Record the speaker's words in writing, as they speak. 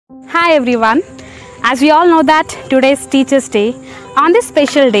Hi everyone. As we all know that today is Teachers Day. On this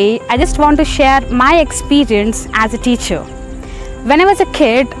special day, I just want to share my experience as a teacher. When I was a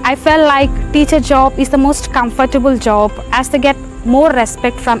kid, I felt like teacher job is the most comfortable job as they get more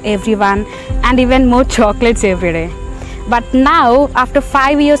respect from everyone and even more chocolates every day. But now, after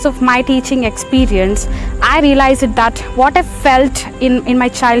 5 years of my teaching experience, I realized that what I felt in my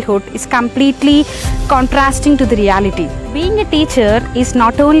childhood is completely contrasting to the reality. Being a teacher is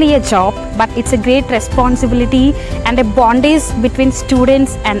not only a job, but it's a great responsibility and a bondage between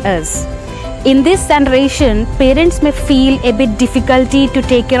students and us. In this generation, parents may feel a bit difficulty to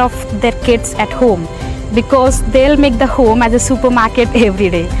take care of their kids at home because they'll make the home as a supermarket every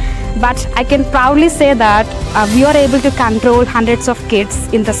day. But I can proudly say that we are able to control hundreds of kids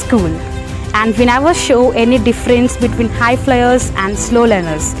in the school, and we never show any difference between high flyers and slow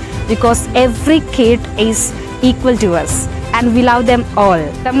learners because every kid is equal to us and we love them all.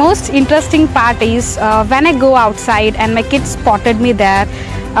 The most interesting part is when I go outside and my kids spotted me there,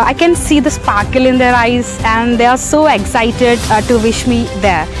 I can see the sparkle in their eyes and they are so excited to wish me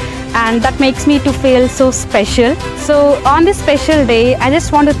there, and that makes me to feel so special. So on this special day, I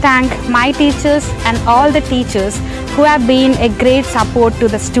just want to thank my teachers and all the teachers who have been a great support to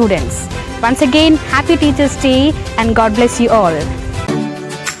the students. Once again, happy Teachers Day and God bless you all.